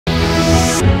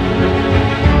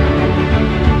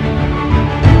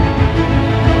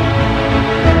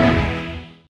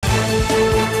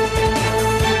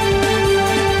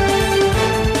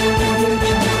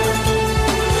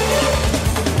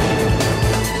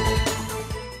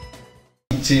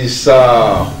it is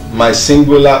my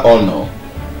singular honor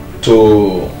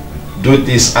to do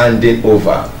this handing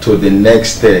over to the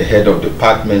next head of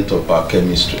Department of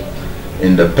Biochemistry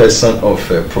in the person of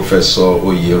Professor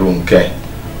Oyerunke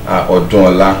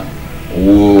Odunla,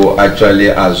 who actually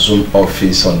assumed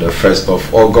office on the 1st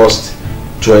of August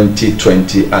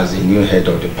 2020 as the new head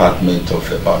of Department of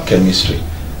Biochemistry.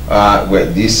 Where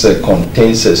this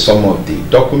contains some of the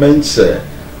documents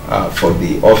for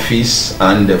the office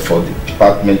and for the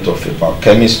Department of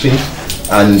Biochemistry,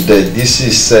 and this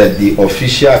is the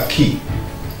official key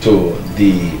to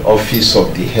the office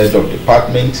of the head of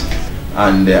department,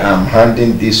 and I'm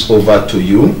handing this over to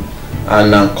you,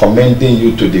 and I'm commending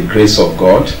you to the grace of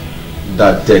God,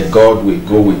 that God will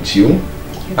go with you. Amen.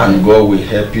 And God will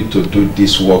help you to do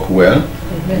this work well.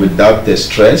 Amen. Without the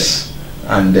stress,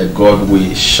 and God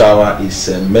will shower his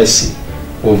mercy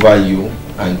over you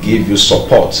and give you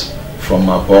support from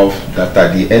above, that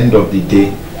at the end of the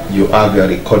day you have a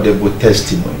recordable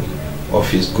testimony of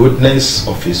his goodness,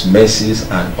 of his mercies,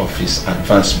 and of his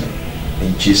advancement.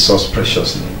 In Jesus'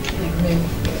 precious name.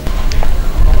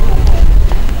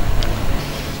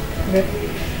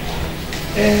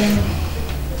 Amen.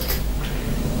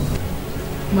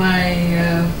 My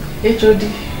HOD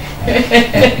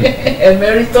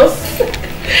emeritus,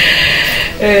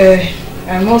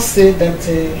 I must say that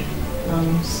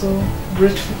I'm so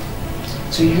grateful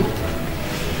to you,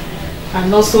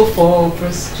 and also for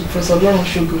Professor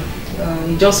Shugu.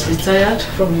 He just retired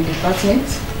from the department,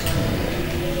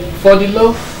 for the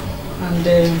love and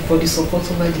for the support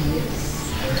over the years.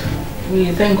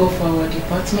 We thank God for our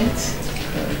department.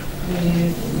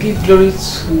 We give glory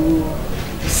to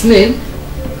his name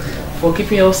for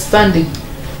keeping us standing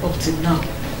up till now.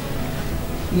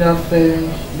 You have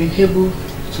been able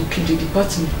to keep the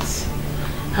department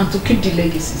and to keep the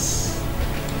legacies.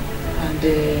 And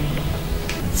it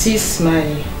is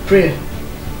my prayer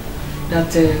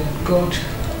that God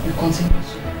will continue to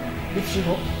lift you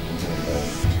up,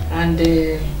 and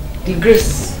the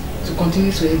grace to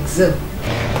continue to excel.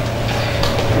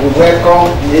 We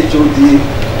welcome the HOD,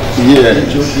 HOD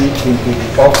into the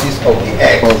office of the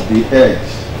head.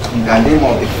 In the name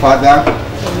of the Father,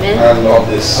 amen, and of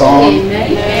the Son,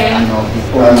 amen, and of the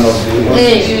Holy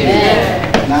Spirit.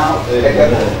 Amen. Now,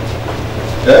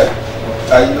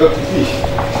 are you going to fish?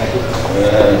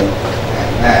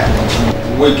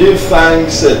 We give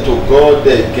thanks to God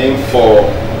again for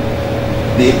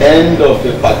the end of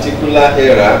a particular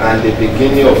era and the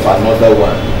beginning of another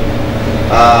one.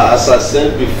 As I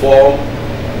said before,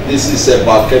 this is a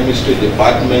biochemistry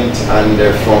department, and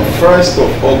from 1st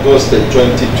of August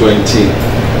 2020,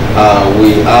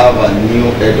 we have a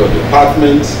new head of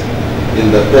department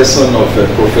in the person of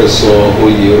Professor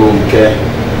Oyerunke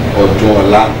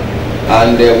Odunla,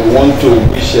 and we want to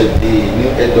wish the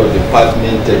new head of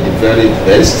department the very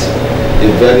best, a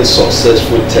very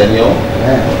successful tenure.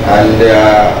 And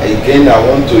again, I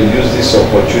want to use this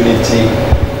opportunity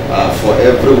for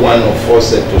every one of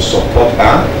us to support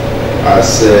her,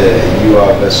 as you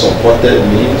have supported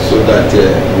me, so that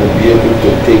we'll be able to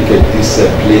take this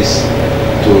place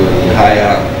to a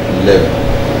higher level.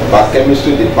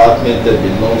 Biochemistry department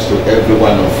belongs to every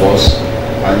one of us,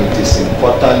 and it is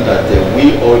important that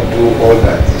we all do all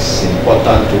that is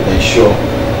important to ensure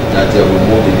that we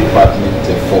move the department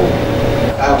forward.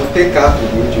 I will take her to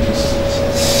the HOD.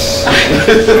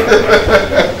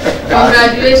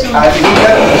 Congratulations.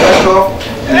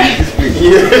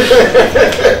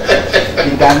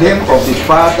 In the name of the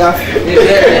Father,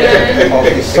 amen, of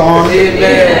the Son,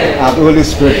 amen, and the Holy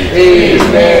Spirit.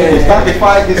 Amen. We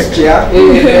sanctify this chair,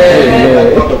 amen, in the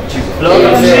blood of Jesus. Blood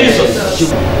of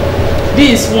Jesus.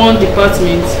 This is one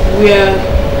department where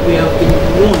we have been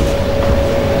known.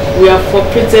 We have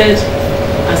operated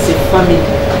as a family.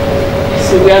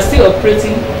 So we are still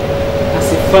operating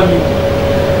as a family.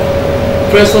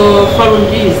 Professor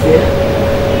Harunji is there.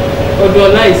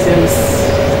 Odola is there. It's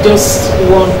just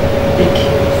one big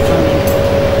family.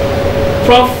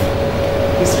 Prof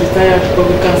is retired, but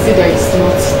we can see that he's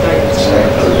not tired.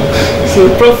 So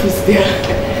Prof is there.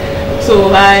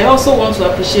 So I also want to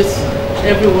appreciate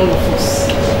every one of us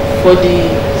for the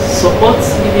support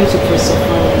given to Professor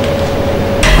Harunji.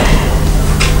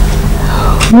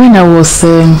 When I was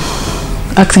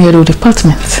acting head of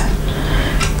department,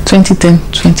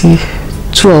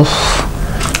 2010-2012,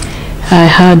 I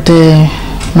had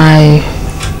my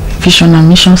vision and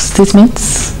mission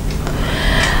statements,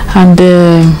 and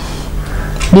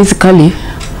basically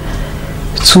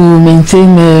to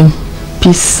maintain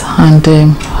peace and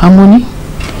harmony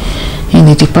in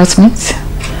the department.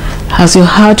 As you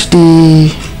heard the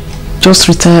just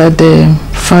retired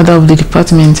father of the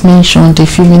department mentioned a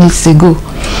few minutes ago,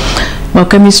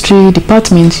 biochemistry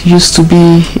department used to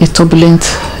be a turbulent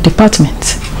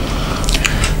department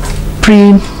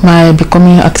pre my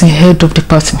becoming acting head of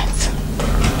department.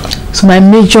 So my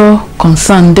major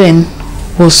concern then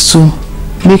was to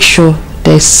make sure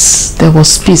there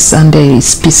was peace, and there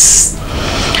is peace.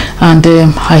 And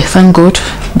I thank God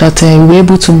that we were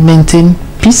able to maintain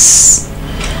peace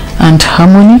and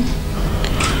harmony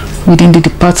within the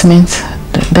department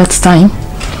that time,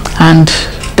 and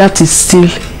that is still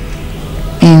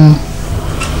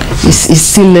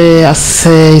as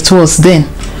it was then.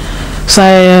 So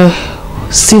I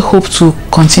still hope to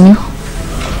continue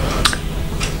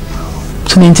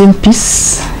to maintain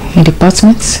peace in the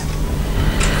department,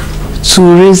 to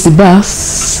raise the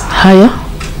bars higher,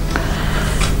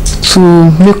 to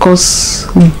make us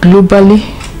globally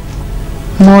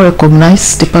more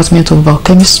recognized department of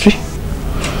biochemistry,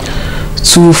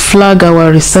 to flag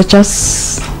our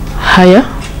researchers higher,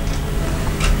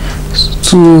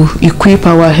 to equip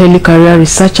our early career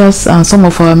researchers and some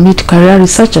of our mid-career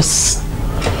researchers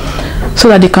so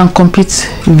that they can compete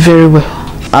very well.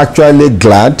 Actually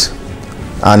glad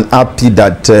and happy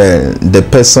that the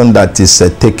person that is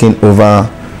taking over,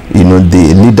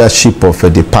 the leadership of a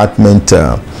department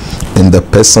in the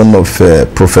person of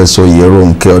Professor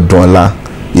Yeronke Odonla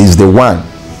is the one.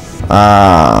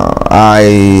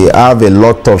 I have a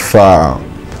lot of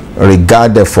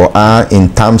regard for her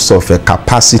in terms of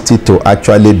capacity to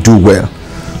actually do well,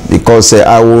 because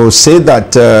I will say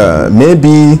that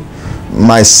maybe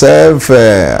myself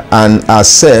and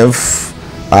herself,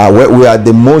 we are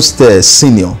the most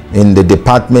senior in the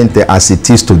department as it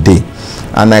is today,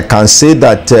 and I can say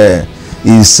that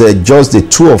it's just the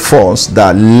two of us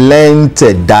that learned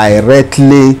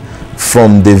directly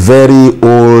from the very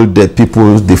old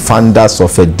people, the founders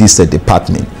of this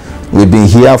department. We've been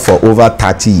here for over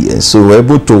 30 years, so we're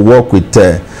able to work with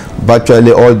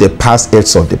virtually all the past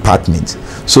heads of departments.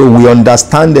 So we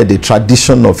understand the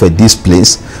tradition of this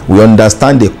place, we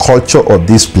understand the culture of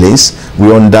this place,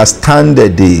 we understand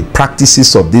the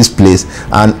practices of this place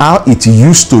and how it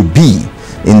used to be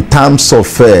in terms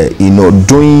of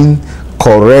doing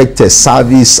correct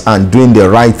service and doing the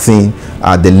right thing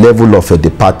at the level of a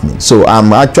department. So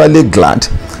I'm actually glad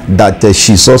that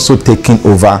she's also taking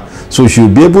over, so she'll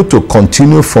be able to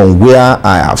continue from where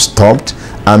I have stopped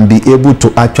and be able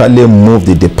to actually move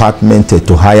the department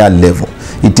to higher level.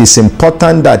 It is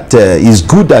important that it's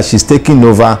good that she's taking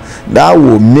over. That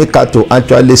will make her to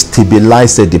actually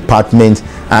stabilize the department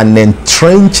and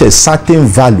entrench certain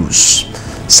values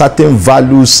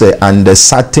and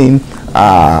certain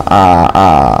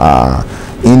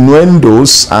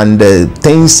innuendos and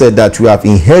things that we have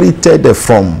inherited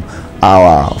from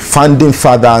our founding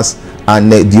fathers,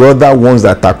 and the other ones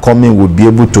that are coming will be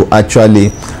able to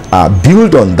actually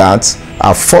build on that,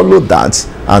 follow that,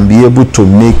 and be able to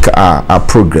make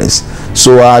progress.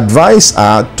 So I advise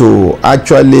her to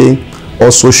actually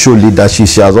also show leadership.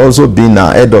 She has also been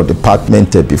head of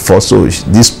department before, so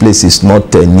this place is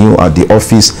not new, the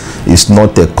office is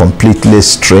not completely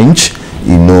strange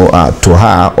to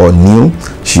her or new.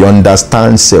 She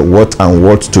understands what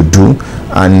to do,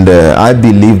 and I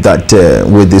believe that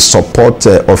with the support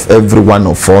of every one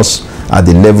of us at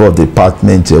the level of the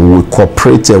department, we will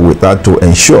cooperate with her to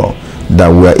ensure that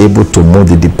we are able to move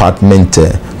the department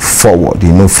forward,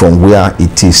 from where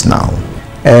it is now.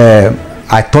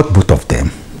 I taught both of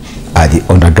them at the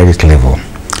undergraduate level.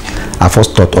 I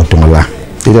first taught Odonla.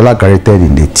 Odonla graduated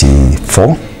in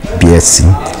 84 BSc,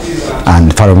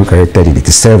 and Faromi graduated in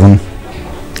 87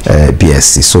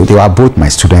 BSc. So they were both my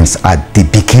students at the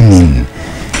beginning,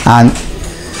 and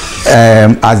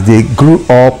as they grew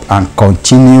up and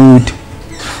continued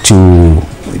to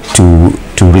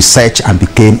research and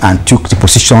took the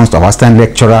positions of assistant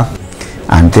lecturer,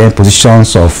 and then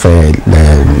positions of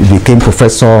became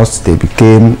professors, they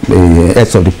became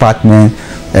heads of department.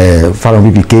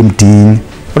 Faromi became dean.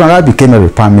 Odonla became a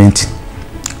department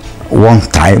one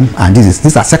time, and this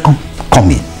is her second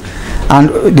coming. And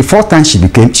the fourth time she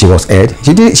was head,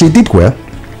 she did well,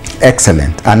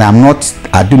 excellent. And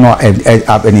I do not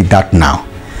have any doubt now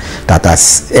that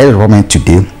as head of department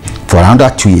today, for another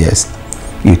 2 years,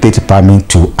 you take the department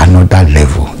to another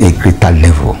level, a greater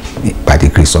level, by the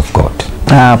grace of God.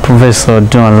 Professor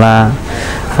Odonla,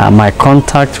 my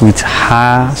contact with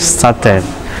her started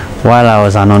while I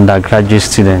was an undergraduate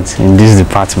student in this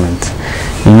department.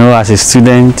 As a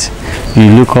student,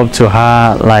 you look up to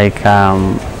her like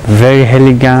very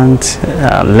elegant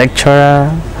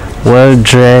lecturer, well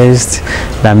dressed,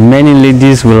 that many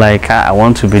ladies will like, I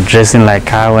want to be dressing like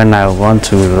her when I want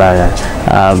to,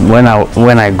 when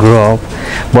I grow up.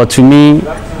 But to me,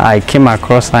 I came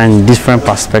across her in different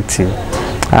perspective.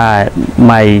 I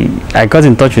got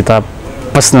in touch with her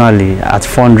personally at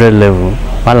 400 level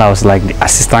while I was like the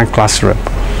assistant class rep.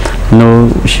 You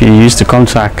know, she used to come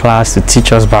to our class to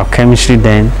teach us biochemistry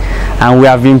then, and we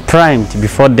have been primed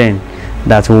before then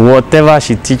that whatever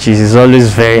she teaches is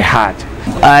always very hard.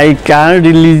 I can't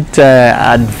really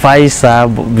advise her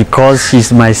because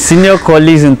she's my senior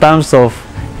colleague in terms of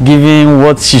giving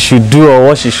what she should do or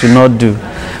what she should not do.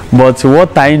 But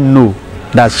what I know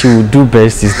that she will do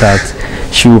best is that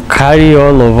she will carry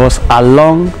all of us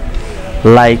along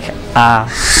like our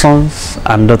sons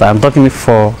and daughters. I'm talking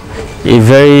for a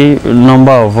very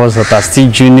number of us that are still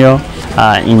junior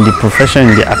in the profession,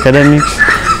 in the academics,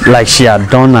 like she had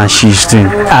done and she's doing.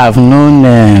 I've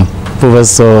known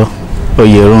Professor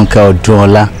Oyerunka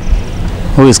Odunola,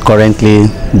 who is currently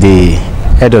the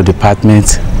head of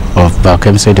department of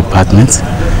biochemistry department,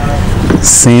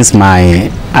 since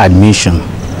my admission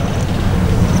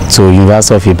to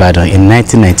University of Ibadan in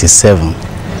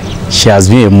 1997. She has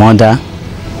been a mother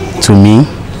to me,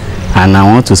 and I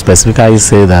want to specifically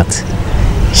say that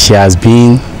she has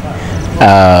been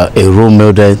a role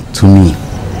model to me.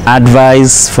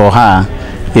 Advice for her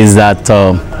is that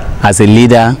as a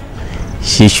leader,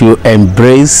 she should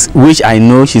embrace, which I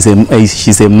know she's a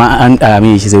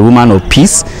woman of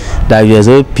peace, that there's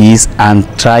a peace, and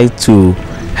try to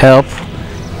help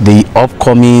the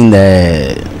upcoming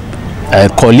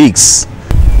colleagues.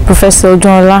 Professor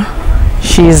Odunola,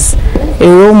 she's a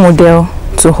role model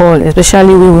to all,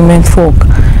 especially we women folk.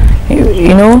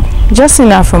 You know, just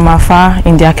seeing her from afar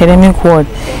in the academic world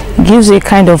gives a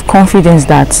kind of confidence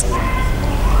that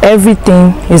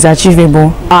everything is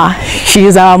achievable. She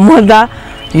is our mother,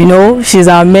 you know, she's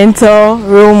our mentor,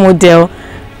 role model.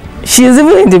 She is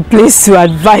even in the place to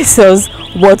advise us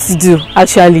what to do,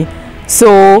 actually.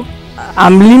 So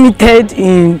I'm limited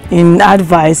in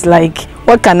advice. Like,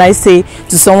 what can I say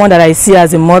to someone that I see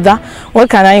as a mother? What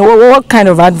kind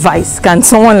of advice can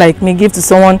someone like me give to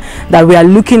someone that we are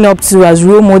looking up to as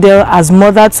role model, as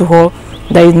mother to her?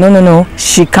 That is, no,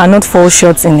 she cannot fall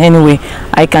short in any way.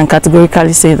 I can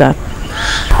categorically say that.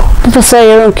 Professor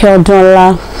Oyerunka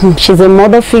Odunola, she's a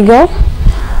mother figure.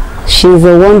 She's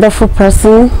a wonderful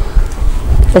person,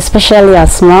 especially her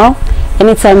smile.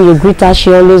 Anytime you greet her,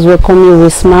 she always welcomes you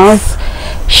with smiles.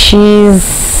 She's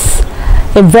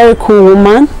a very cool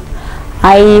woman.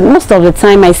 Most of the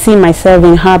time I see myself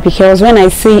in her, because when I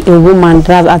see a woman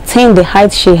that has attained the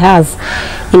height she has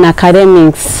in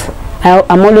academics,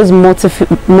 I'm always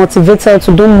motivated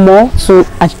to do more, to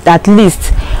at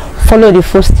least follow the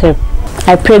footsteps.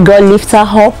 I pray God lift her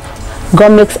up,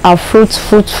 God makes her fruits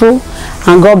fruitful,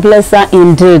 and God bless her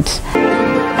indeed.